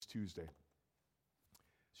Tuesday.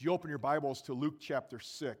 As you open your Bibles to Luke chapter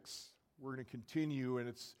 6, we're going to continue,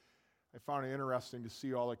 and I found it interesting to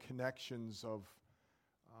see all the connections of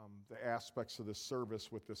the aspects of this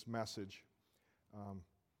service with this message.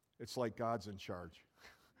 It's like God's in charge.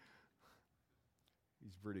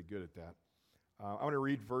 He's pretty good at that. I'm going to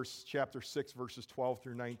read chapter 6, verses 12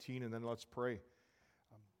 through 19, and then let's pray.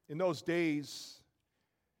 In those days,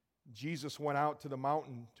 Jesus went out to the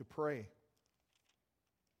mountain to pray,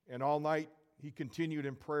 and all night he continued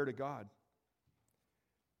in prayer to God.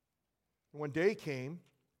 And when day came,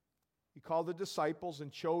 he called the disciples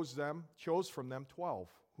and chose from them 12,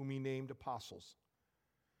 whom he named apostles.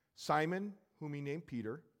 Simon, whom he named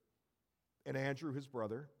Peter, and Andrew his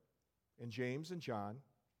brother, and James and John,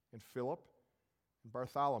 and Philip, and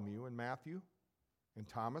Bartholomew, and Matthew, and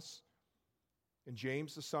Thomas, and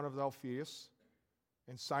James the son of Alphaeus,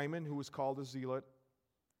 and Simon, who was called a Zealot,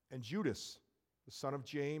 and Judas, the son of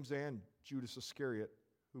James, and Judas Iscariot,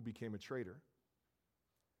 who became a traitor.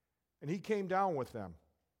 And he came down with them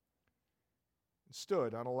and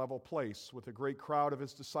stood on a level place with a great crowd of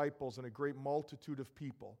his disciples and a great multitude of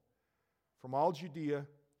people from all Judea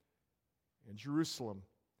and Jerusalem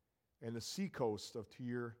and the seacoast of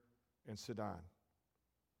Tyre and Sidon,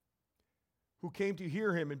 who came to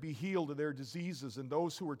hear him and be healed of their diseases, and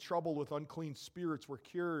those who were troubled with unclean spirits were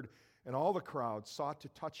cured, and all the crowd sought to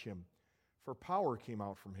touch him, for power came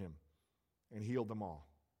out from him and healed them all.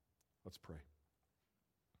 Let's pray.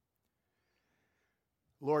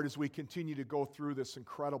 Lord, as we continue to go through this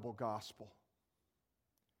incredible gospel,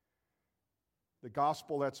 the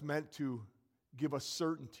gospel that's meant to give us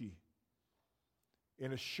certainty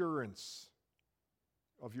and assurance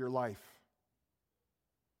of your life,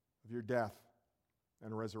 of your death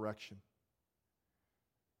and resurrection.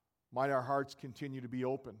 Might our hearts continue to be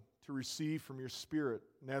open to receive from your Spirit.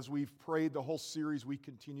 And as we've prayed the whole series, we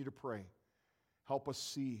continue to pray. Help us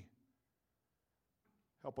see.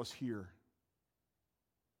 Help us hear.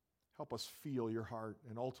 Help us feel your heart.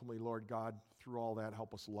 And ultimately, Lord God, through all that,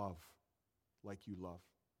 help us love like you love.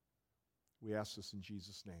 We ask this in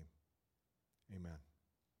Jesus' name. Amen.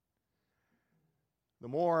 The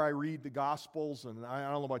more I read the Gospels, and I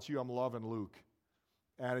don't know about you, I'm loving Luke.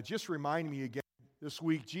 And it just reminded me again this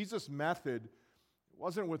week, Jesus' method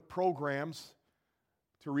wasn't with programs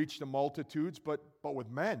to reach the multitudes, but with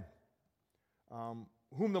men,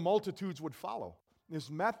 whom the multitudes would follow. His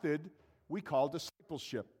method we call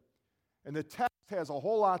discipleship. And the text has a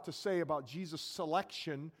whole lot to say about Jesus'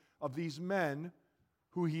 selection of these men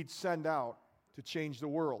who he'd send out to change the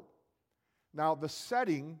world. Now, the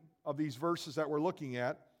setting of these verses that we're looking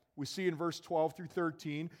at, we see in verse 12 through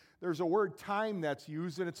 13, there's a word time that's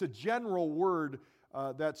used, and it's a general word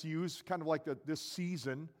that's used, kind of like this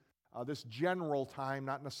season, this general time,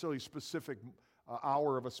 not necessarily a specific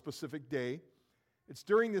hour of a specific day. It's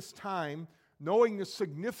during this time, knowing the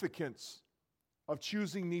significance of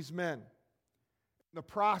choosing these men. The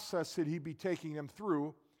process that he'd be taking them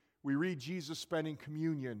through, we read Jesus spending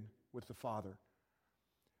communion with the Father.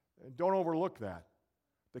 And don't overlook that.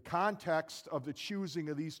 The context of the choosing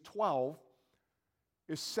of these 12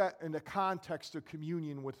 is set in the context of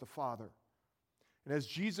communion with the Father. And as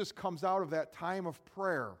Jesus comes out of that time of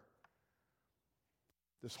prayer,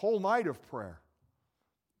 this whole night of prayer,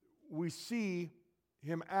 we see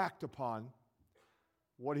him act upon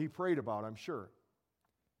what he prayed about, I'm sure.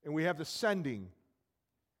 And we have the sending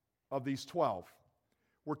of these 12.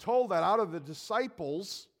 We're told that out of the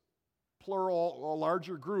disciples, plural, a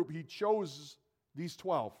larger group, he chose these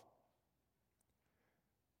 12.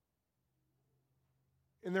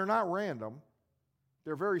 And they're not random.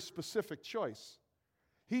 They're a very specific choice.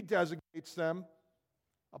 He designates them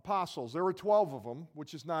apostles. There were 12 of them,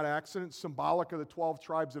 which is not accident, symbolic of the 12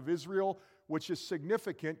 tribes of Israel, which is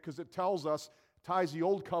significant because it tells us, ties the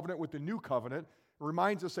old covenant with the new covenant. It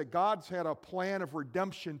reminds us that God's had a plan of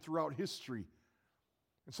redemption throughout history.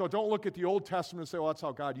 And so don't look at the Old Testament and say, well, that's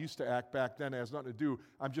how God used to act back then. It has nothing to do.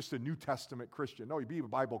 I'm just a New Testament Christian. No, you be a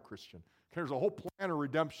Bible Christian. There's a whole plan of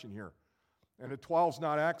redemption here. And the 12's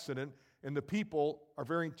not accident, and the people are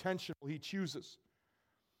very intentional. He chooses.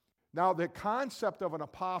 Now, the concept of an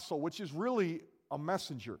apostle, which is really a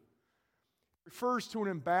messenger, refers to an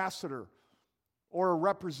ambassador or a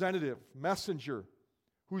representative, messenger,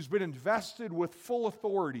 who's been invested with full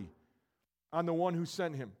authority on the one who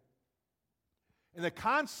sent him. And the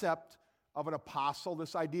concept of an apostle,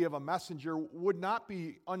 this idea of a messenger, would not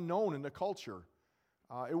be unknown in the culture.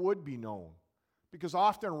 It would be known. Because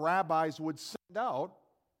often rabbis would send out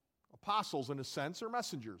apostles, in a sense, or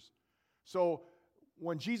messengers. So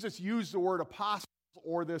when Jesus used the word apostle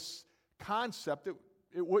or this concept,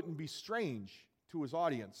 it wouldn't be strange to his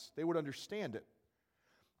audience. They would understand it.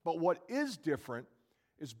 But what is different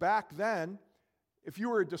is back then, if you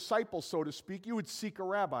were a disciple, so to speak, you would seek a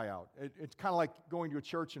rabbi out. It's kind of like going to a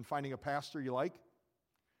church and finding a pastor you like.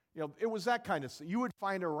 It was that kind of thing. You would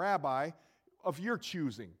find a rabbi of your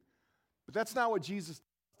choosing. But that's not what Jesus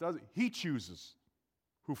does. He chooses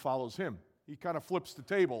who follows him. He kind of flips the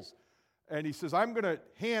tables. And he says, I'm going to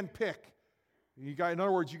hand pick. In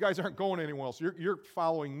other words, you guys aren't going anywhere else. You're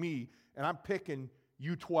following me, and I'm picking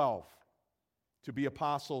you 12 to be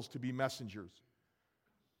apostles, to be messengers.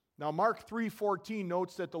 Now, Mark 3:14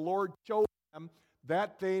 notes that the Lord chose them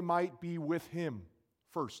that they might be with him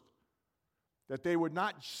first. That they would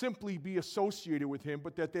not simply be associated with him,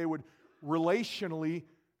 but that they would relationally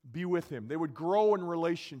be with him. They would grow in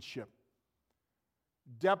relationship,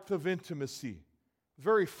 depth of intimacy. The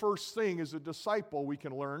very first thing as a disciple we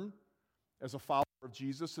can learn as a follower of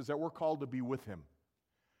Jesus is that we're called to be with him.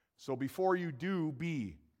 So before you do,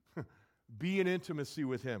 be in intimacy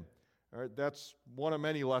with him. All right, that's one of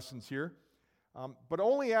many lessons here. But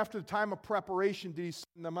only after the time of preparation did he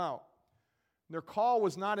send them out. Their call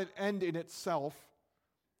was not an end in itself.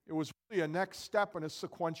 It was really a next step in a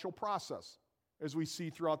sequential process, as we see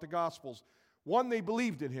throughout the Gospels. One, they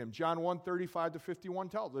believed in him. John 1:35-51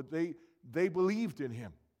 tells us that they believed in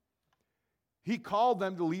him. He called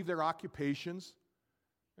them to leave their occupations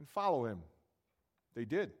and follow him. They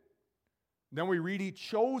did. Then we read he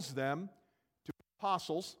chose them to be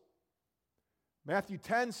apostles. Matthew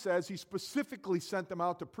 10 says he specifically sent them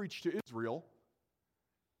out to preach to Israel.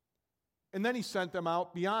 And then he sent them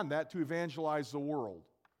out beyond that to evangelize the world.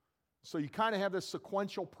 So you kind of have this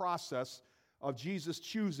sequential process of Jesus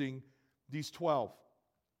choosing these 12.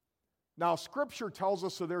 Now, Scripture tells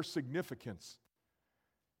us of their significance.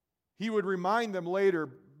 He would remind them later,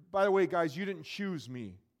 by the way, guys, you didn't choose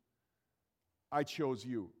me. I chose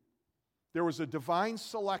you. There was a divine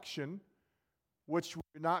selection, which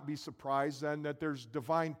would not be surprised then that there's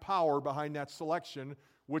divine power behind that selection,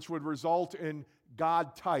 which would result in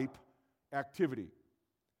God-type activity.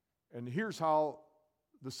 And here's how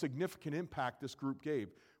the significant impact this group gave.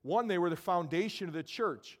 One, they were the foundation of the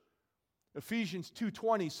church. Ephesians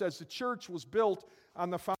 2:20 says the church was built on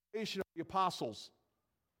the foundation of the apostles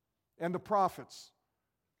and the prophets,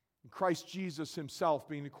 and Christ Jesus himself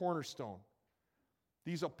being the cornerstone.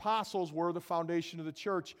 These apostles were the foundation of the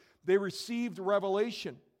church. They received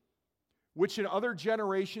revelation, which in other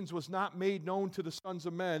generations was not made known to the sons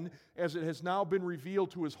of men, as it has now been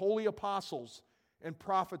revealed to his holy apostles and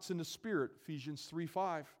prophets in the Spirit, Ephesians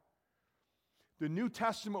 3:5. The New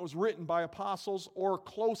Testament was written by apostles or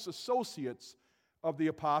close associates of the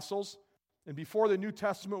apostles, and before the New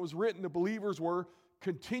Testament was written, the believers were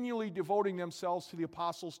continually devoting themselves to the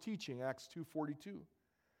apostles' teaching, Acts 2:42.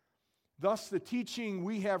 Thus, the teaching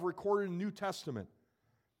we have recorded in the New Testament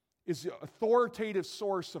is the authoritative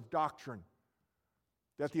source of doctrine,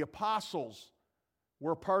 that the apostles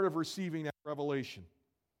were part of receiving that revelation.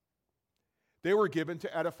 They were given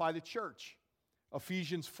to edify the church.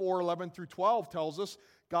 Ephesians 4:11-12 tells us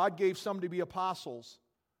God gave some to be apostles,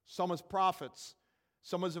 some as prophets,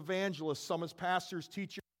 some as evangelists, some as pastors,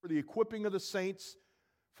 teachers, for the equipping of the saints,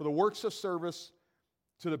 for the works of service,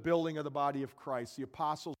 to the building of the body of Christ. The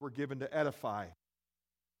apostles were given to edify.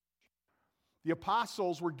 The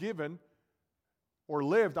apostles were given or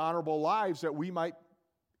lived honorable lives that we might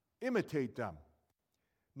imitate them.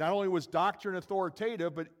 Not only was doctrine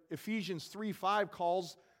authoritative, but Ephesians 3:5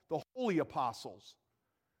 calls the holy apostles,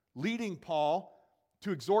 leading Paul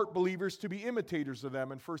to exhort believers to be imitators of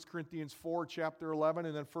them in 1 Corinthians 4, chapter 11,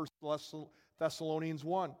 and then 1 Thessalonians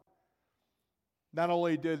 1. Not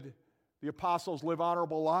only did the apostles live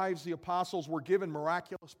honorable lives, the apostles were given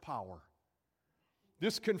miraculous power.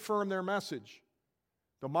 This confirmed their message.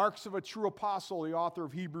 The marks of a true apostle, the author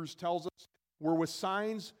of Hebrews tells us, were with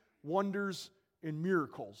signs, wonders, and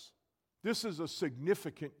miracles. This is a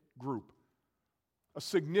significant group, a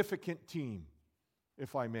significant team,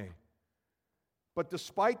 if I may. But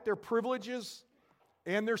despite their privileges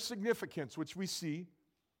and their significance, which we see,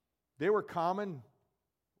 they were common,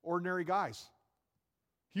 ordinary guys.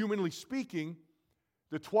 Humanly speaking,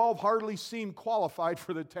 the 12 hardly seemed qualified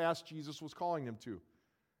for the task Jesus was calling them to.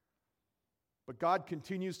 But God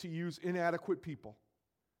continues to use inadequate people,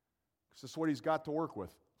 because that's what he's got to work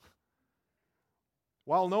with.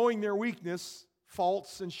 While knowing their weakness,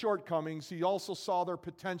 faults, and shortcomings, he also saw their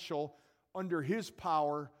potential under his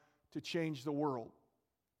power to change the world.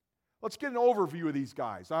 Let's get an overview of these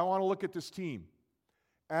guys. I want to look at this team.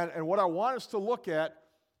 And what I want us to look at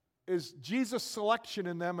is Jesus' selection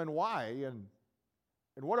in them and why, and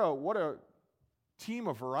what a team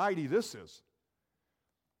of variety this is.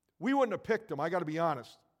 We wouldn't have picked them, I got to be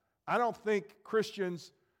honest. I don't think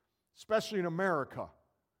Christians, especially in America,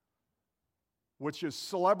 which is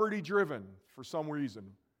celebrity-driven for some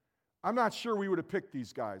reason, I'm not sure we would have picked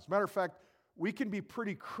these guys. Matter of fact, we can be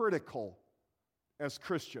pretty critical as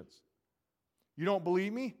Christians. You don't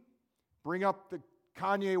believe me? Bring up the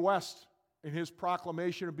Kanye West in his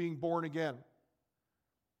proclamation of being born again.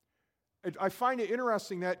 I find it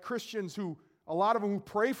interesting that Christians a lot of them who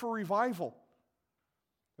pray for revival,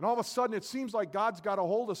 and all of a sudden it seems like God's got a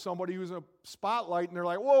hold of somebody who's in a spotlight and they're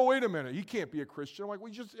like, whoa, wait a minute, he can't be a Christian. I'm like,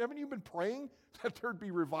 haven't you been praying that there'd be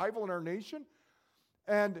revival in our nation?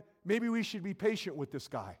 And maybe we should be patient with this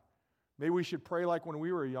guy. Maybe we should pray like when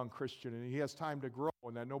we were a young Christian and he has time to grow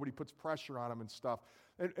and that nobody puts pressure on him and stuff.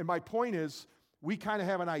 And my point is, we kind of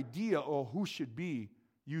have an idea of who should be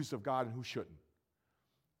used of God and who shouldn't.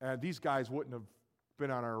 And these guys wouldn't have been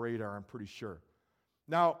on our radar, I'm pretty sure.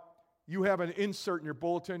 Now, you have an insert in your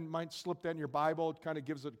bulletin. Might slip that in your Bible. It kind of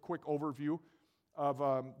gives a quick overview of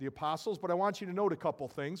the apostles. But I want you to note a couple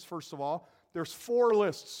things. First of all, there's 4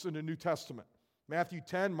 lists in the New Testament. Matthew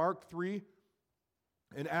 10, Mark 3,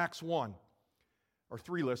 and Acts 1. Or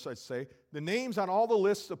 3 lists, I'd say. The names on all the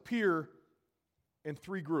lists appear in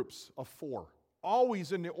 3 groups of 4.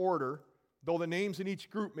 Always in the order, though the names in each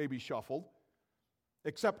group may be shuffled.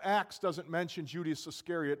 Except Acts doesn't mention Judas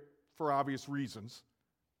Iscariot for obvious reasons.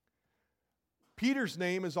 Peter's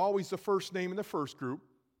name is always the first name in the first group.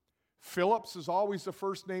 Philip's is always the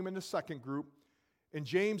first name in the second group. And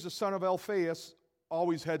James, the son of Alphaeus,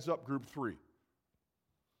 always heads up group 3.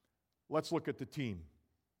 Let's look at the team.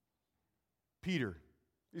 Peter.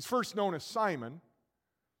 He's first known as Simon.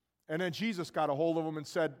 And then Jesus got a hold of him and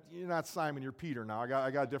said, you're not Simon, you're Peter now. I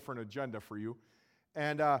got a different agenda for you.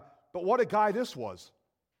 And but what a guy this was.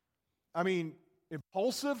 I mean,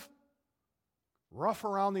 impulsive, rough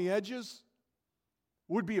around the edges,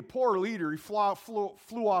 would be a poor leader. He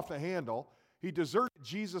flew off the handle. He deserted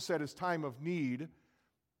Jesus at his time of need,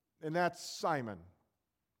 and that's Simon.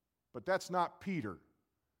 But that's not Peter.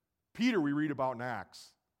 Peter we read about in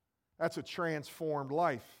Acts. That's a transformed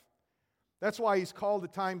life. That's why he's called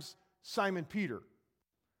at times Simon Peter.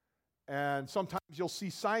 And sometimes you'll see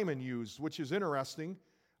Simon used, which is interesting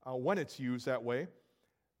when it's used that way.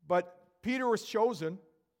 But Peter was chosen.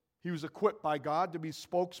 He was equipped by God to be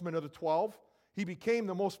spokesman of the 12. He became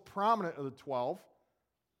the most prominent of the 12.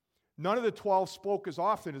 None of the 12 spoke as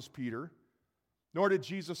often as Peter, nor did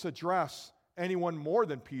Jesus address anyone more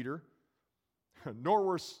than Peter, nor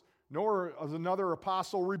was another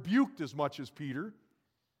apostle rebuked as much as Peter.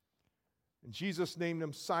 And Jesus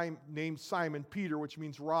named Simon Peter, which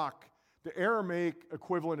means rock. The Aramaic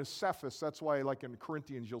equivalent is Cephas. That's why, like in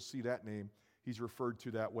Corinthians, you'll see that name. He's referred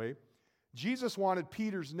to that way. Jesus wanted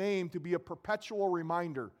Peter's name to be a perpetual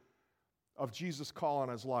reminder of Jesus' call on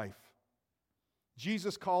his life.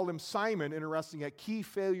 Jesus called him Simon, interesting, at key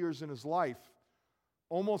failures in his life,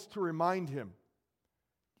 almost to remind him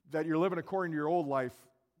that you're living according to your old life,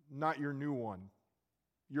 not your new one.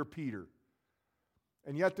 You're Peter.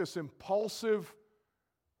 And yet this impulsive,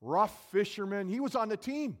 rough fisherman, he was on the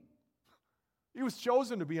team. He was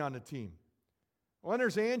chosen to be on the team. Well, then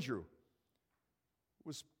there's Andrew, who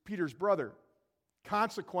was Peter's brother.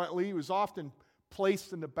 Consequently, he was often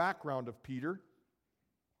placed in the background of Peter,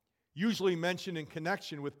 usually mentioned in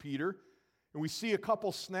connection with Peter. And we see a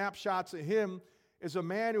couple snapshots of him as a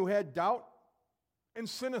man who had doubt and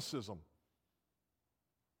cynicism.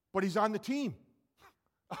 But he's on the team.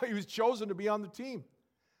 He was chosen to be on the team.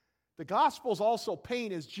 The Gospels also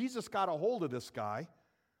paint, as Jesus got a hold of this guy,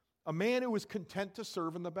 a man who was content to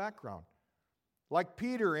serve in the background. Like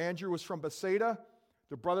Peter, Andrew was from Bethsaida.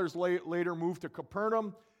 The brothers later moved to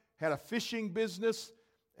Capernaum, had a fishing business,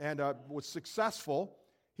 and was successful.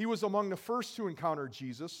 He was among the first to encounter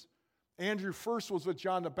Jesus. Andrew first was with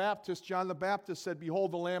John the Baptist. John the Baptist said,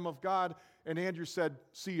 "Behold the Lamb of God." And Andrew said,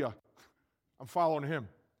 "See ya. I'm following him,"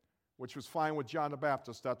 which was fine with John the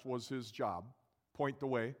Baptist. That was his job. Point the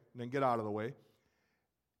way and then get out of the way.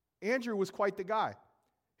 Andrew was quite the guy.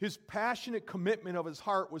 His passionate commitment of his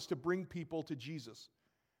heart was to bring people to Jesus.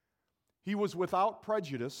 He was without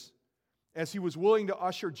prejudice, as he was willing to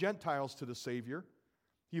usher Gentiles to the Savior.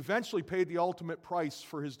 He eventually paid the ultimate price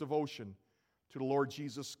for his devotion to the Lord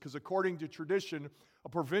Jesus, because according to tradition, a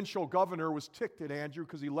provincial governor was ticked at Andrew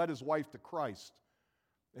because he led his wife to Christ.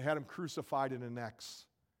 They had him crucified in an X.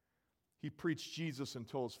 He preached Jesus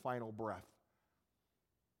until his final breath.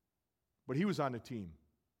 But he was on the team.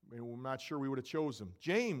 I'm not sure we would have chosen him.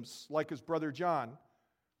 James, like his brother John,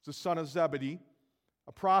 was the son of Zebedee,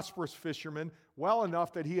 a prosperous fisherman, well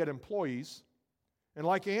enough that he had employees. And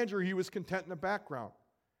like Andrew, he was content in the background.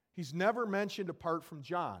 He's never mentioned apart from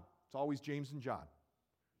John. It's always James and John.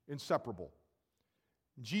 Inseparable.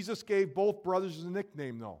 Jesus gave both brothers a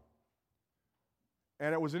nickname, though.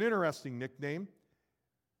 And it was an interesting nickname.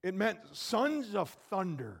 It meant Sons of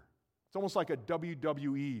Thunder. It's almost like a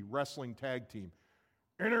WWE wrestling tag team.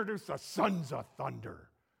 Introduce the Sons of Thunder.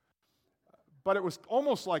 But it was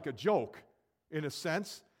almost like a joke, in a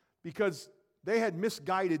sense, because they had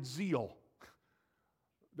misguided zeal.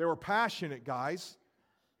 They were passionate guys.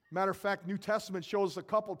 Matter of fact, New Testament shows a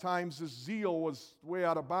couple times this zeal was way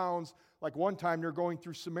out of bounds. Like one time they're going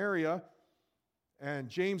through Samaria, and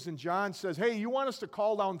James and John says, hey, you want us to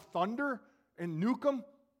call down thunder and nuke them?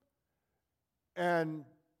 And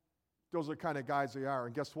those are the kind of guys they are.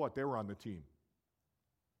 And guess what? They were on the team.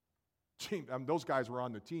 Those guys were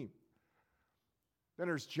on the team. Then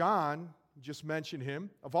there's John, just mentioned him.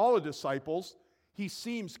 Of all the disciples, he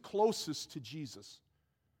seems closest to Jesus.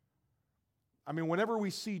 I mean, whenever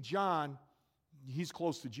we see John, he's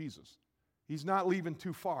close to Jesus. He's not leaving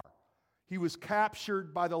too far. He was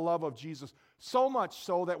captured by the love of Jesus, so much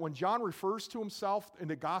so that when John refers to himself in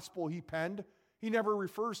the gospel he penned, he never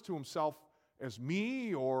refers to himself as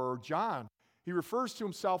me or John. He refers to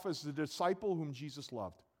himself as the disciple whom Jesus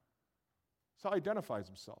loved. That's how he identifies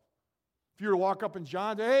himself. If you were to walk up in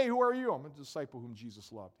John, say, hey, who are you? I'm a disciple whom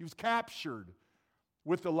Jesus loved. He was captured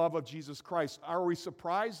with the love of Jesus Christ. Are we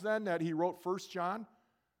surprised then that he wrote 1 John,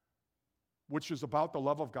 which is about the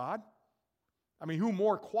love of God? I mean, who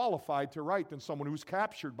more qualified to write than someone who's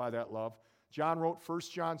captured by that love? John wrote 1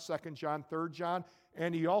 John, 2 John, 3 John,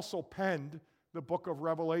 and he also penned the book of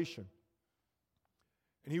Revelation.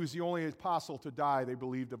 And he was the only apostle to die, they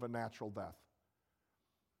believed, of a natural death.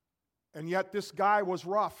 And yet this guy was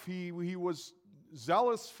rough. He was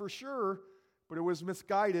zealous for sure, but it was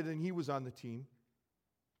misguided, and he was on the team.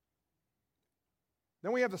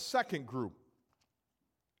 Then we have the second group.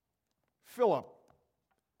 Philip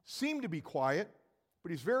seemed to be quiet, but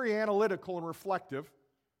he's very analytical and reflective.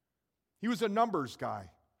 He was a numbers guy.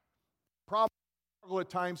 Probably struggled at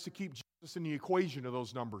times to keep Jesus in the equation of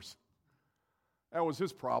those numbers. That was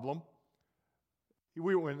his problem.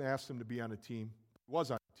 We went and asked him to be on a team. He was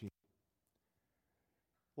on a team.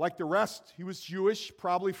 Like the rest, he was Jewish,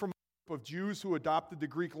 probably from a group of Jews who adopted the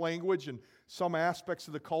Greek language and some aspects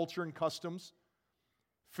of the culture and customs.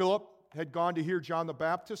 Philip had gone to hear John the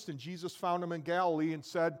Baptist, and Jesus found him in Galilee and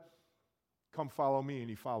said, come follow me, and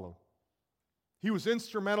he followed. He was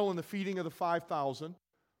instrumental in the feeding of the 5,000.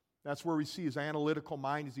 That's where we see his analytical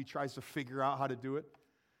mind as he tries to figure out how to do it.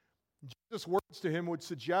 Jesus' words to him would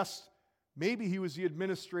suggest maybe he was the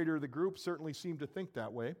administrator of the group, certainly seemed to think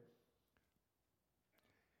that way.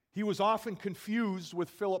 He was often confused with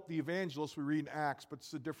Philip the evangelist, we read in Acts, but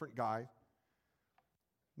it's a different guy.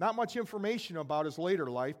 Not much information about his later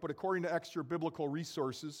life, but according to extra biblical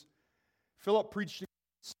resources, Philip preached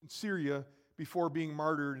in Syria before being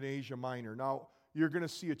martyred in Asia Minor. Now, you're going to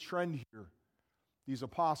see a trend here. These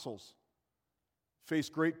apostles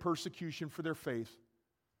faced great persecution for their faith,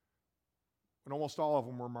 and almost all of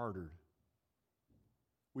them were martyred.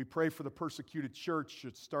 We pray for the persecuted church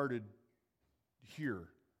that started here.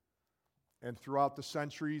 And throughout the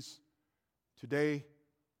centuries, today,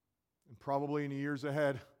 and probably in the years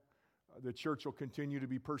ahead, the church will continue to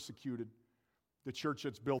be persecuted. The church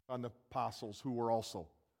that's built on the apostles who were also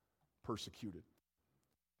persecuted.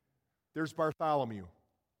 There's Bartholomew,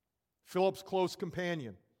 Philip's close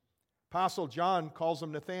companion. Apostle John calls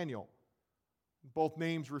him Nathanael. Both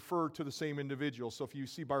names refer to the same individual. So if you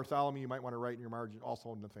see Bartholomew, you might want to write in your margin,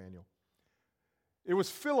 also Nathanael. It was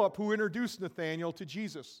Philip who introduced Nathanael to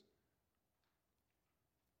Jesus.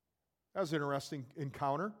 That was an interesting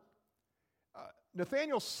encounter.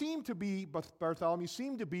 Bartholomew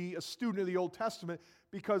seemed to be a student of the Old Testament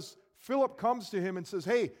because Philip comes to him and says,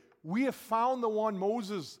 hey, we have found the one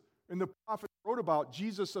Moses and the prophets wrote about,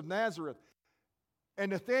 Jesus of Nazareth.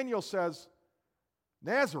 And Nathanael says,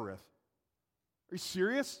 Nazareth? Are you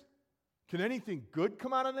serious? Can anything good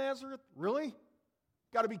come out of Nazareth? Really?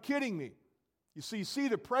 Got to be kidding me. You see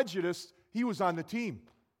the prejudice, he was on the team.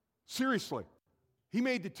 Seriously. He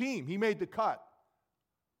made the team. He made the cut.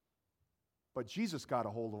 But Jesus got a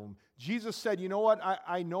hold of him. Jesus said, you know what?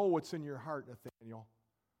 I know what's in your heart, Nathanael.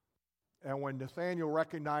 And when Nathanael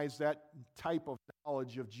recognized that type of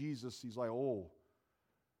knowledge of Jesus, he's like, oh,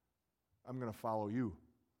 I'm going to follow you.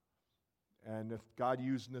 And if God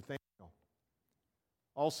used Nathanael.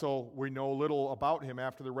 Also, we know little about him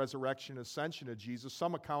after the resurrection and ascension of Jesus.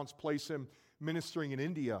 Some accounts place him ministering in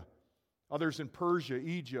India, others in Persia,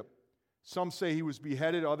 Egypt. Some say he was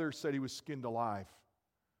beheaded, others said he was skinned alive.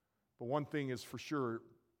 But one thing is for sure,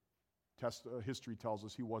 history tells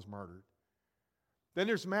us he was martyred. Then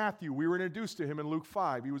there's Matthew. We were introduced to him in Luke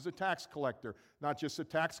 5. He was a tax collector. Not just a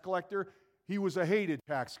tax collector, he was a hated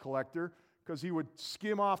tax collector because he would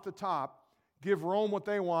skim off the top, give Rome what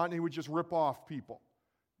they want, and he would just rip off people.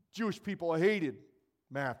 Jewish people hated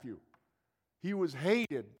Matthew. He was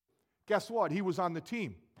hated. Guess what? He was on the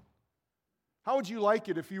team. How would you like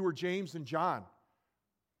it if you were James and John?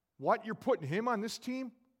 What? You're putting him on this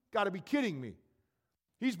team? Got to be kidding me.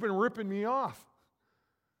 He's been ripping me off.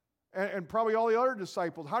 And probably all the other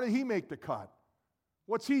disciples. How did he make the cut?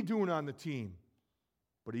 What's he doing on the team?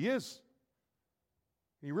 But he is.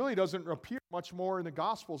 He really doesn't appear much more in the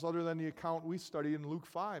Gospels other than the account we study in Luke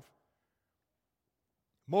 5.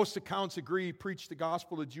 Most accounts agree he preached the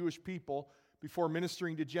gospel to Jewish people before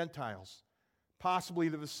ministering to Gentiles, possibly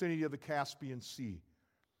the vicinity of the Caspian Sea.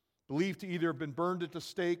 Believed to either have been burned at the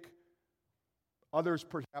stake, others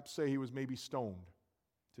perhaps say he was maybe stoned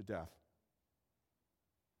to death.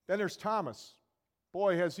 Then there's Thomas.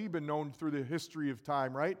 Boy, has he been known through the history of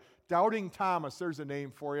time, right? Doubting Thomas, there's a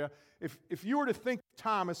name for you. If you were to think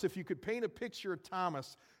Thomas, if you could paint a picture of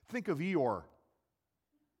Thomas, think of Eeyore.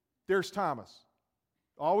 There's Thomas.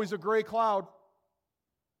 Always a gray cloud.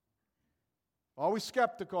 Always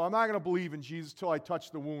skeptical. I'm not going to believe in Jesus till I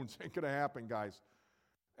touch the wounds. Ain't going to happen, guys.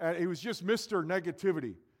 And he was just Mr.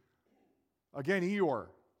 Negativity. Again, Eeyore.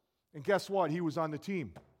 And guess what? He was on the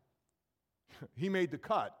team. He made the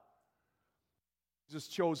cut. Jesus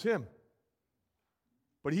chose him.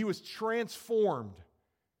 But he was transformed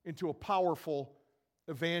into a powerful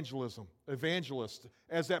evangelist,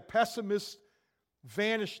 as that pessimist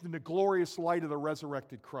vanished in the glorious light of the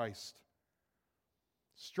resurrected Christ.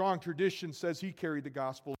 Strong tradition says he carried the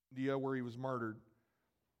gospel to India, where he was martyred,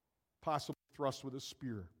 possibly thrust with a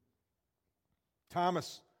spear.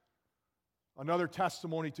 Thomas, another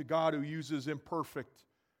testimony to God who uses imperfect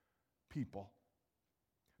people.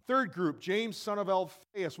 Third group, James, son of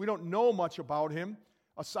Alphaeus. We don't know much about him,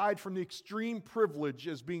 aside from the extreme privilege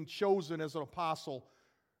as being chosen as an apostle.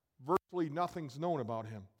 Virtually nothing's known about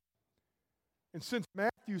him. And since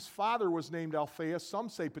Matthew's father was named Alphaeus, some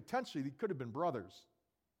say potentially they could have been brothers,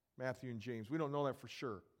 Matthew and James. We don't know that for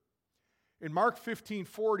sure. In Mark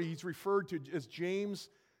 15:40, he's referred to as James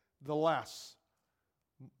the Less.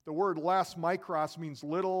 The word less, mikros, means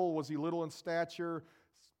little. Was he little in stature?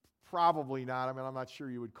 Probably not. I mean, I'm not sure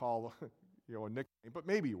you would call a nickname, but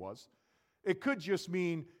maybe he was. It could just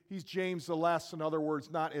mean he's James the Less, in other words,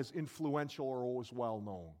 not as influential or as well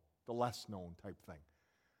known, the less known type thing.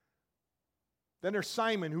 Then there's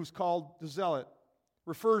Simon, who's called the Zealot,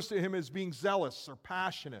 refers to him as being zealous or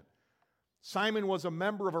passionate. Simon was a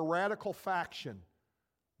member of a radical faction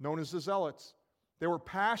known as the Zealots. They were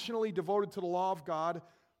passionately devoted to the law of God,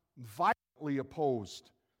 violently opposed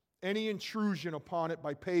any intrusion upon it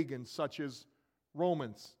by pagans such as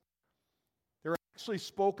Romans. They're actually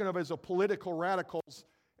spoken of as a political radicals,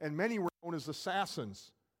 and many were known as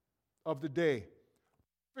assassins of the day,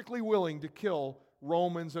 perfectly willing to kill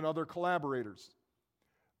Romans and other collaborators.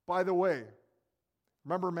 By the way,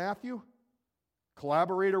 remember Matthew?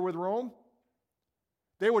 Collaborator with Rome?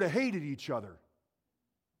 They would have hated each other.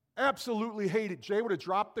 Absolutely hated. They would have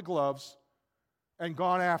dropped the gloves and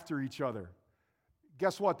gone after each other.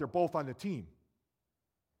 Guess what? They're both on the team.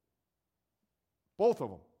 Both of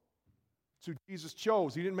them. That's who Jesus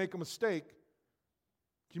chose. He didn't make a mistake.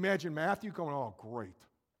 Can you imagine Matthew going, oh, great,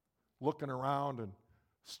 looking around and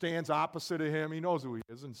stands opposite of him. He knows who he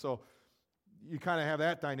is. And so you kind of have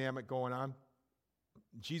that dynamic going on.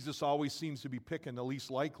 Jesus always seems to be picking the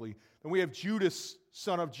least likely. Then we have Judas,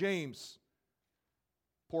 son of James.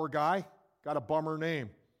 Poor guy, got a bummer name.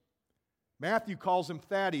 Matthew calls him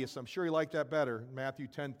Thaddeus. I'm sure he liked that better, Matthew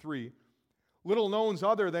 10:3. Little known's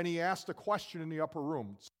other than he asked a question in the upper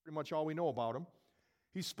room. It's pretty much all we know about him.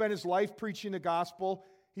 He spent his life preaching the gospel.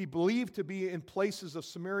 He believed to be in places of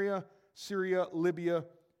Samaria, Syria, Libya,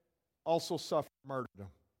 also suffered martyrdom.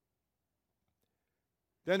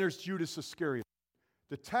 Then there's Judas Iscariot.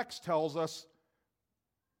 The text tells us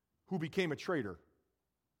who became a traitor.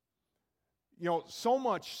 So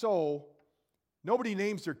much so, nobody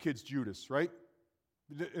names their kids Judas, right?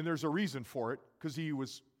 And there's a reason for it, because he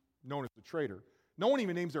was known as a traitor. No one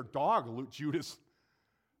even names their dog Judas.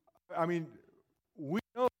 I mean, we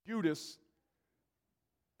know Judas,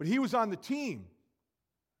 but he was on the team,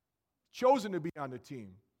 chosen to be on the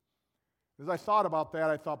team. As I thought about that,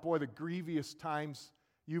 I thought, boy, the grievous times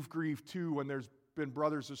you've grieved too when there's been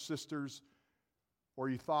brothers or sisters, or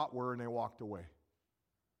you thought were, and they walked away.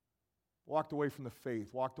 Walked away from the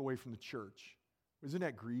faith, walked away from the church. Isn't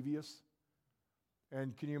that grievous?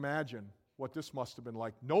 And can you imagine what this must have been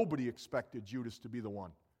like? Nobody expected Judas to be the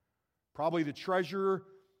one. Probably the treasurer,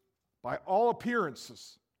 By all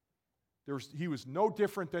appearances, he was no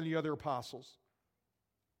different than the other apostles.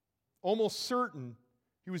 Almost certain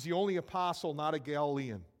he was the only apostle not a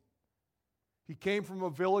Galilean. He came from a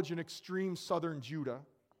village in extreme southern Judah.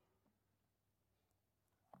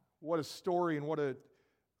 What a story and what a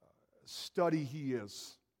study he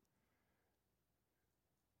is.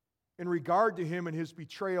 In regard to him and his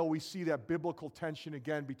betrayal, we see that biblical tension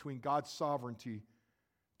again between God's sovereignty,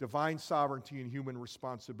 divine sovereignty, and human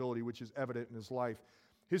responsibility, which is evident in his life.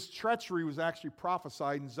 His treachery was actually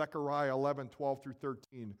prophesied in Zechariah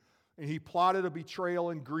 11:12-13. And he plotted a betrayal,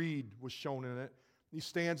 and greed was shown in it. He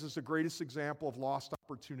stands as the greatest example of lost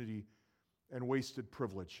opportunity and wasted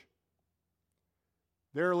privilege.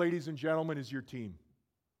 There, ladies and gentlemen, is your team.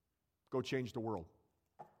 Go change the world.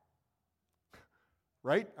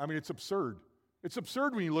 Right? I mean, it's absurd. It's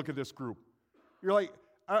absurd when you look at this group. You're like,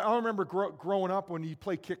 I remember growing up when you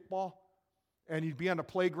play kickball, and you'd be on the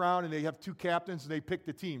playground, and they have two captains, and they pick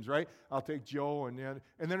the teams, right? I'll take Joe, and then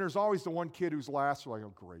there's always the one kid who's last. You're like,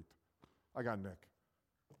 oh, great. I got Nick.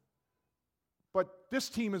 But this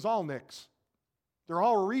team is all Nicks. They're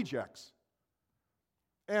all rejects.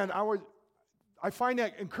 And I find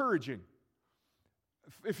that encouraging.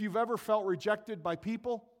 If you've ever felt rejected by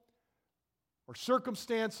people or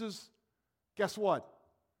circumstances, guess what?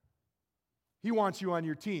 He wants you on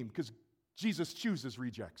your team because Jesus chooses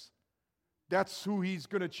rejects. That's who he's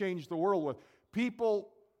going to change the world with. People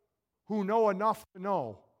who know enough to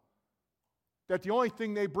know that the only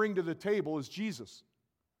thing they bring to the table is Jesus.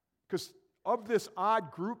 Because of this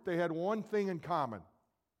odd group, they had one thing in common.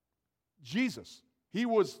 Jesus. He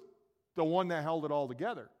was the one that held it all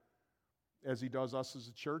together, as he does us as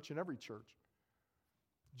a church and every church.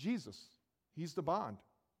 Jesus. He's the bond.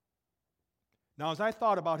 Now, as I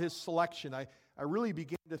thought about his selection, I really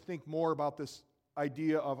began to think more about this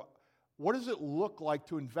idea of what does it look like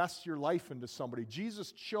to invest your life into somebody?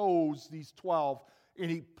 Jesus chose these 12, and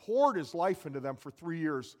he poured his life into them for 3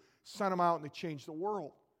 years, sent them out, and they changed the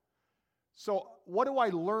world. So what do I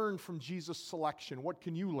learn from Jesus' selection? What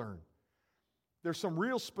can you learn? There's some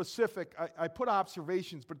real specific, I put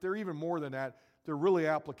observations, but they're even more than that. They're really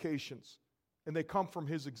applications, and they come from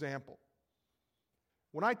his example.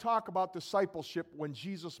 When I talk about discipleship, when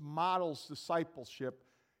Jesus models discipleship,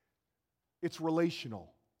 it's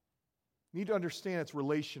relational. You need to understand it's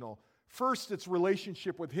relational. First, it's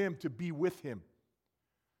relationship with him to be with him.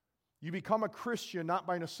 You become a Christian not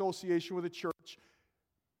by an association with a church,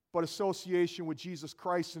 but association with Jesus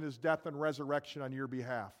Christ and his death and resurrection on your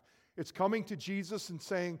behalf. It's coming to Jesus and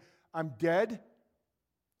saying, I'm dead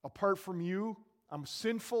apart from you. I'm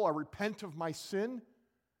sinful. I repent of my sin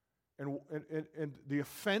and the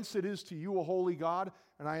offense it is to you, a holy God,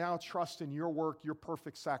 and I now trust in your work, your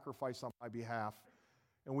perfect sacrifice on my behalf.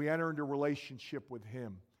 And we enter into relationship with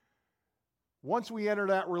him. Once we enter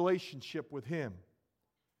that relationship with him,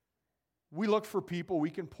 we look for people we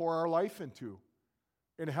can pour our life into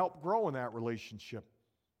and help grow in that relationship.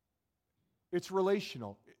 It's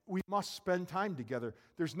relational. We must spend time together.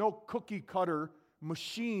 There's no cookie cutter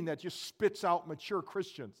machine that just spits out mature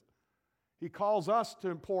Christians. He calls us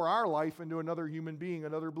to pour our life into another human being,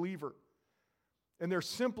 another believer. And there's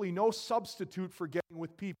simply no substitute for getting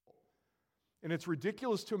with people. And it's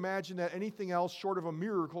ridiculous to imagine that anything else short of a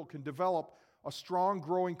miracle can develop a strong,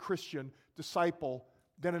 growing Christian disciple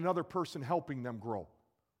than another person helping them grow.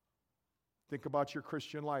 Think about your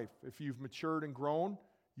Christian life. If you've matured and grown,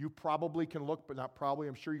 you probably can look, but not probably,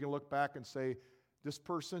 I'm sure you can look back and say, this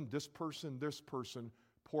person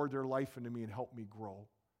poured their life into me and helped me grow.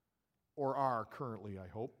 Or are currently, I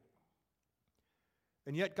hope.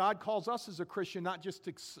 And yet God calls us as a Christian not just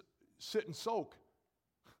to sit and soak,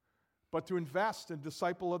 but to invest and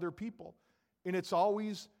disciple other people. And it's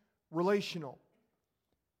always relational.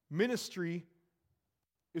 Ministry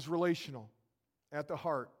is relational at the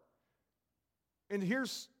heart. And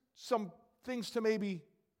here's some things to maybe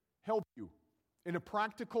help you in a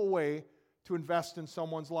practical way to invest in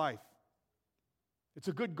someone's life. It's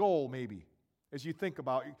a good goal, maybe, as you think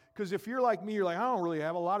about it. Because if you're like me, you're like, I don't really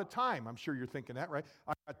have a lot of time. I'm sure you're thinking that, right?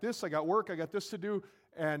 I got this, I got work, I got this to do,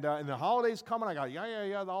 and the holidays coming, I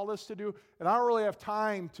got all this to do, and I don't really have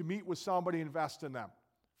time to meet with somebody and invest in them.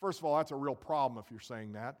 First of all, that's a real problem if you're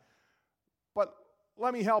saying that. But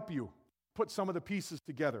let me help you put some of the pieces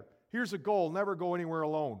together. Here's a goal: never go anywhere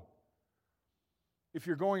alone. If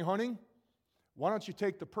you're going hunting, why don't you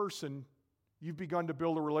take the person you've begun to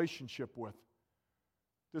build a relationship with?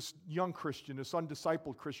 This young Christian, this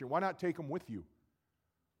undiscipled Christian, why not take them with you?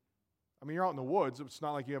 I mean, you're out in the woods. It's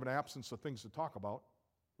not like you have an absence of things to talk about,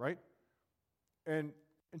 right? And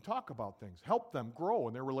and talk about things. Help them grow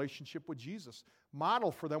in their relationship with Jesus.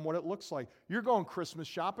 Model for them what it looks like. You're going Christmas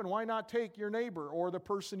shopping. Why not take your neighbor or the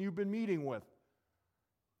person you've been meeting with?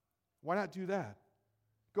 Why not do that?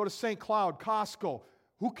 Go to St. Cloud, Costco.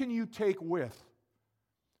 Who can you take with?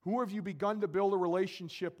 Who have you begun to build a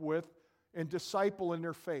relationship with and disciple in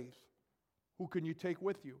their faith? Who can you take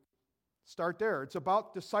with you? Start there. It's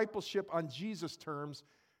about discipleship on Jesus' terms.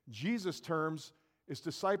 Jesus' terms is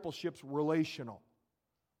discipleship's relational.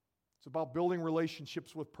 It's about building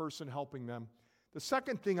relationships with person, helping them. The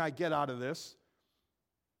second thing I get out of this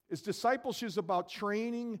is discipleship is about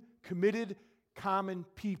training committed, common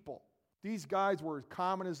people. These guys were as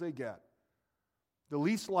common as they get, the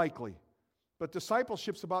least likely. But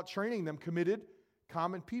discipleship's about training them committed,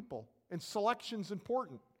 common people. And selection's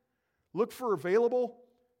important. Look for available,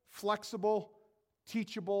 flexible,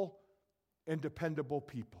 teachable, and dependable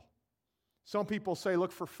people. Some people say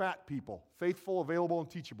look for fat people, faithful, available, and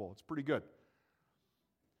teachable. It's pretty good.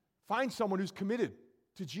 Find someone who's committed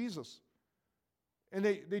to Jesus. And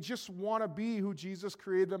they just want to be who Jesus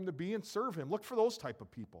created them to be and serve Him. Look for those type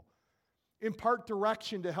of people. Impart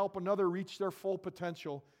direction to help another reach their full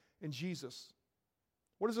potential in Jesus.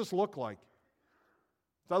 What does this look like?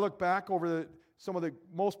 As I look back over some of the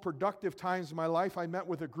most productive times in my life, I met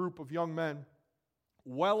with a group of young men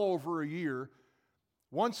well over a year,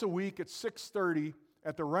 once a week at 6:30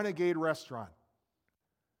 at the Renegade Restaurant.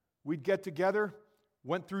 We'd get together,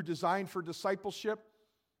 went through Design for Discipleship,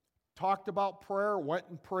 talked about prayer, went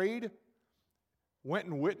and prayed, went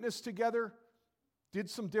and witnessed together, did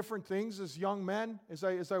some different things as young men. As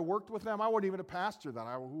I worked with them, I wasn't even a pastor then.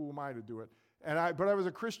 Who am I to do it? But I was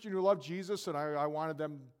a Christian who loved Jesus, and I wanted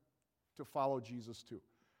them to follow Jesus too.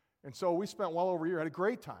 And so we spent well over a year, had a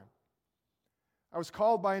great time. I was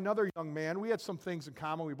called by another young man. We had some things in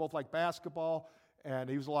common. We both liked basketball, and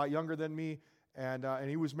he was a lot younger than me, and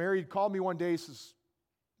he was married. He called me one day, says,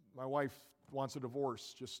 my wife wants a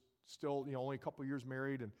divorce, just still, only a couple years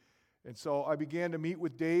married. And so I began to meet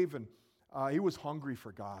with Dave, and he was hungry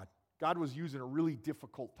for God. God was using a really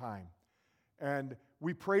difficult time. And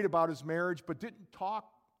we prayed about his marriage, but didn't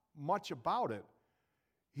talk much about it.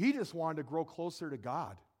 He just wanted to grow closer to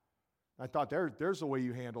God. I thought, there's the way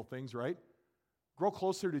you handle things, right? Grow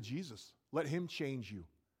closer to Jesus. Let Him change you.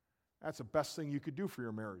 That's the best thing you could do for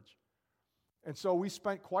your marriage. And so we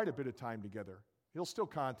spent quite a bit of time together. He'll still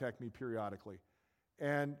contact me periodically.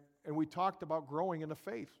 And we talked about growing in the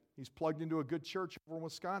faith. He's plugged into a good church over in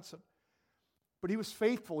Wisconsin. But he was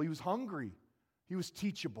faithful. He was hungry. He was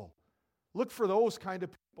teachable. Look for those kind of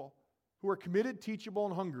people who are committed, teachable,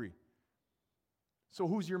 and hungry. So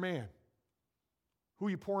who's your man? Who are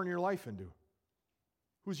you pouring your life into?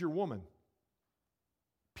 Who's your woman?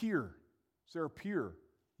 Peer. Is there a peer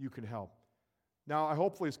you can help? Now,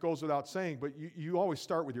 hopefully this goes without saying, but you always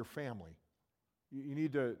start with your family. You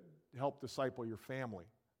need to help disciple your family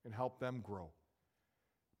and help them grow.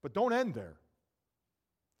 But don't end there.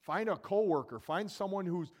 Find a coworker. Find someone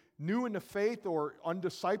who's new in the faith or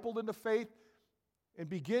undiscipled in the faith and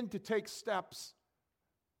begin to take steps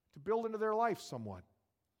to build into their life somewhat.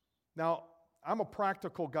 Now, I'm a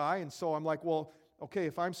practical guy, and so I'm like, well, okay,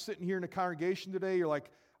 if I'm sitting here in the congregation today, you're like,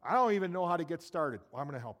 I don't even know how to get started. Well, I'm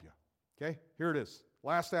going to help you. Okay? Here it is.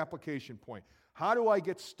 Last application point. How do I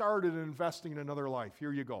get started in investing in another life?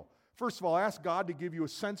 Here you go. First of all, ask God to give you a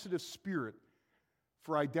sensitive spirit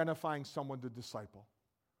for identifying someone to disciple.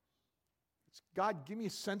 God, give me a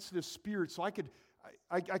sensitive spirit so I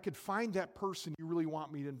could find that person you really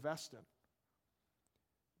want me to invest in.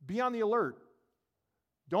 Be on the alert.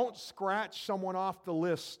 Don't scratch someone off the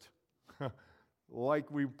list like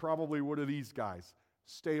we probably would of these guys.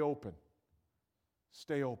 Stay open.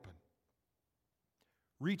 Stay open.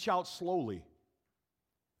 Reach out slowly.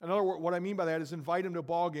 In other words, what I mean by that is invite them to a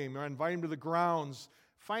ball game or invite them to the grounds.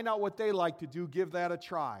 Find out what they like to do. Give that a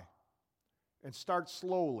try. And start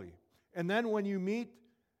slowly. And then when you meet,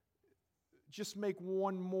 just make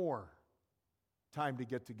one more time to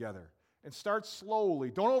get together. And start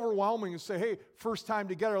slowly. Don't overwhelm them and say, hey, first time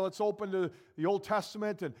together, let's open to the Old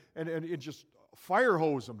Testament and just fire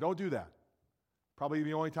hose them. Don't do that. Probably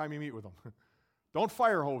the only time you meet with them. Don't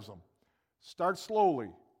fire hose them. Start slowly.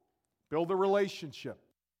 Build a relationship.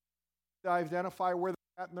 Identify where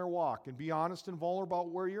they're at in their walk and be honest and vulnerable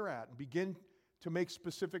about where you're at. And begin to make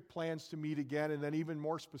specific plans to meet again, and then even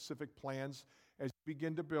more specific plans as you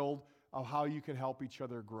begin to build of how you can help each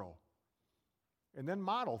other grow. And then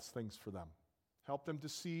model things for them. Help them to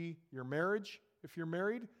see your marriage, if you're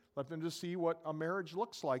married. Let them to see what a marriage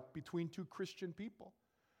looks like between two Christian people.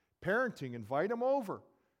 Parenting, invite them over.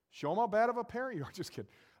 Show them how bad of a parent you are. Just kidding.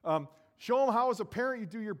 Show them how as a parent you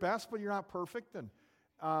do your best, but you're not perfect. And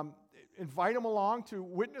invite them along to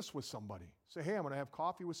witness with somebody. Say, hey, I'm going to have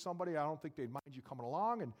coffee with somebody. I don't think they'd mind you coming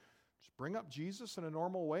along, and just bring up Jesus in a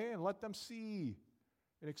normal way and let them see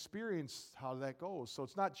and experience how that goes. So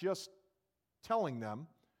it's not just telling them.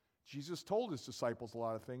 Jesus told his disciples a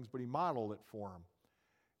lot of things, but he modeled it for them.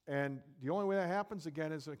 And the only way that happens,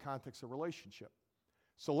 again, is in the context of relationship.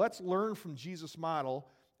 So let's learn from Jesus' model,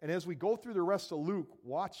 and as we go through the rest of Luke,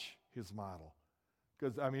 watch his model.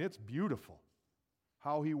 Because, it's beautiful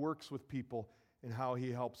how he works with people and how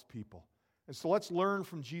he helps people. And so let's learn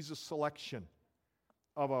from Jesus' selection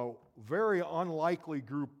of a very unlikely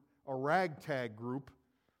group, a ragtag group,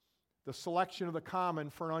 the selection of the common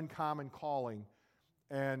for an uncommon calling.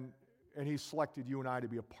 And he selected you and I to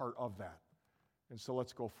be a part of that. And so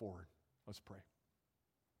let's go forward. Let's pray.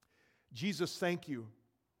 Jesus, thank you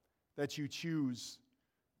that you choose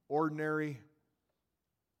ordinary,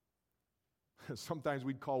 sometimes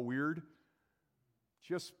we'd call weird,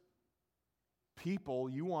 just people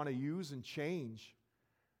you want to use and change.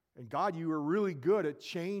 And God, you are really good at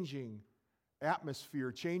changing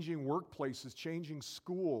atmosphere, changing workplaces, changing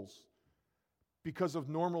schools because of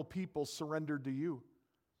normal people surrendered to you.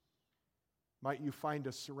 Might you find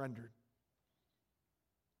us surrendered.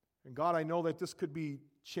 And God, I know that this could be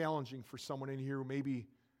challenging for someone in here who maybe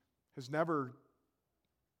has never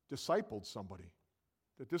discipled somebody,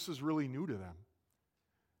 that this is really new to them.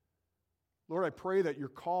 Lord, I pray that your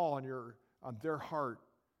call on their heart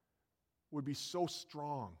would be so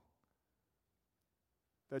strong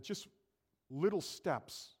that just little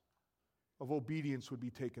steps of obedience would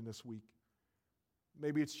be taken this week.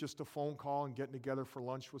 Maybe it's just a phone call and getting together for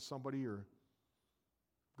lunch with somebody, or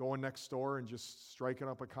going next door and just striking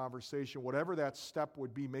up a conversation. Whatever that step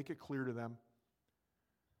would be, make it clear to them.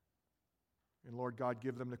 And Lord God,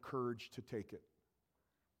 give them the courage to take it.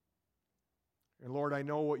 And Lord, I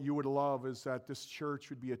know what you would love is that this church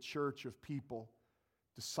would be a church of people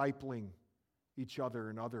discipling each other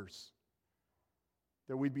and others.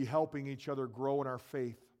 That we'd be helping each other grow in our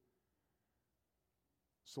faith.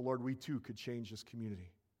 So Lord, we too could change this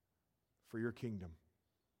community for your kingdom.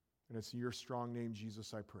 And it's in your strong name,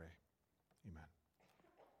 Jesus, I pray. Amen.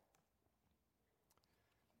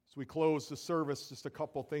 As we close the service, just a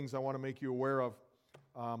couple things I want to make you aware of.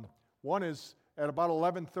 One is at about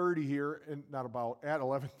 11:30 here, at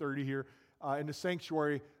 11:30 here in the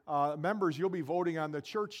sanctuary, members, you'll be voting on the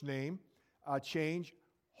church name change.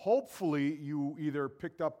 Hopefully, you either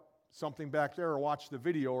picked up something back there or watched the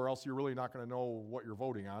video, or else you're really not going to know what you're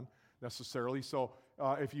voting on necessarily. So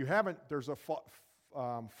if you haven't, there's a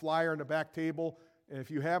flyer on the back table, and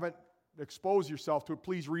if you haven't exposed yourself to it,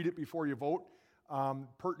 please read it before you vote.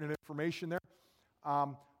 Pertinent information there.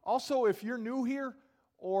 Also, if you're new here,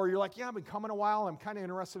 or you're like, yeah, I've been coming a while, I'm kind of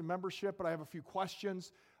interested in membership, but I have a few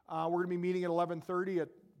questions, we're going to be meeting at 11:30 at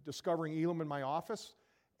Discovering Elam in my office.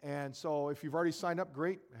 And so if you've already signed up,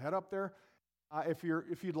 great, head up there. If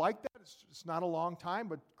you'd like that, it's not a long time,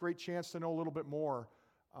 but great chance to know a little bit more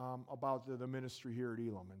about the ministry here at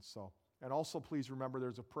Elam. And also, please remember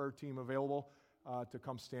there's a prayer team available to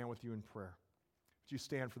come stand with you in prayer. Would you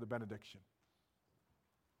stand for the benediction?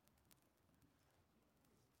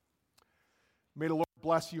 May the Lord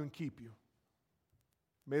bless you and keep you.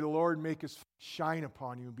 May the Lord make his face shine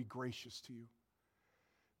upon you and be gracious to you.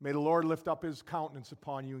 May the Lord lift up his countenance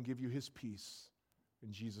upon you and give you his peace.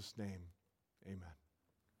 In Jesus' name, amen.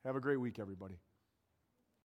 Have a great week, everybody.